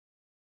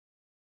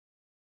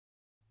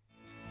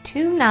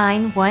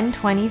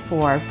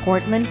29124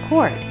 Portland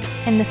Court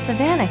in the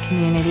Savannah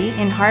community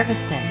in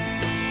Harveston.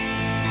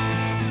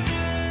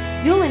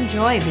 You'll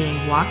enjoy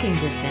being walking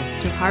distance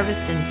to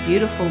Harveston's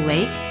beautiful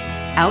lake,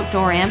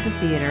 outdoor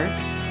amphitheater,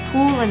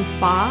 pool and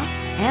spa,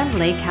 and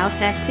lake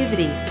house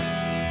activities.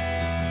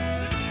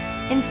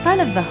 In front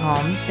of the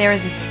home, there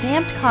is a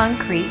stamped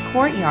concrete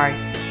courtyard.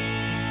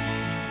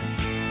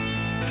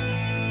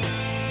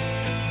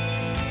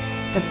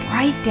 The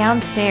bright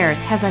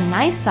downstairs has a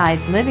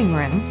nice-sized living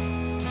room,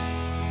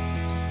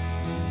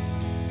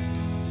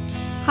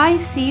 high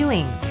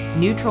ceilings,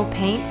 neutral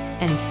paint,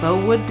 and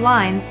faux wood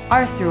blinds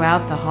are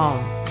throughout the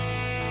home.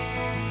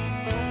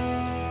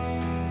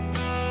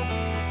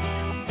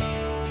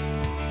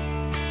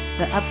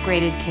 The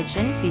upgraded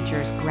kitchen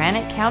features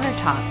granite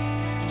countertops,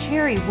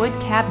 cherry wood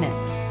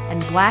cabinets,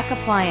 and black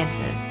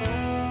appliances.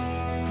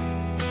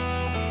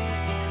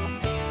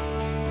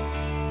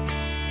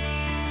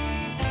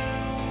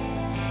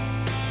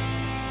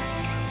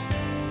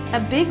 A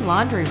big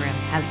laundry room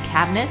has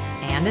cabinets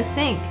and a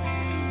sink.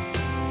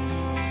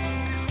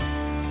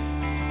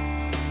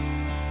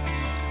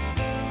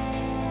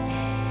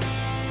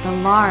 The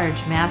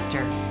large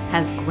master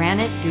has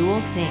granite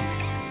dual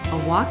sinks, a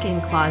walk-in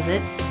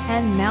closet,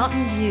 and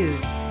mountain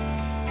views.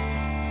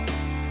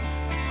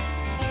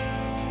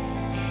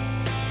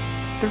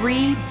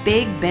 3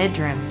 big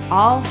bedrooms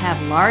all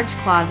have large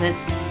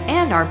closets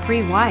and are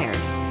pre-wired.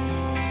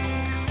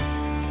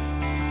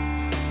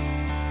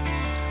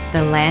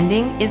 The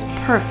landing is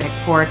perfect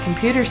for a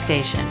computer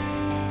station.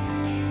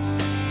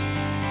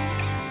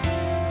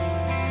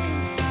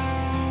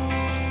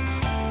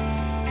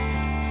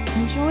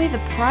 Enjoy the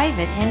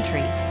private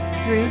entry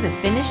through the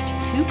finished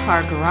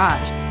 2-car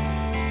garage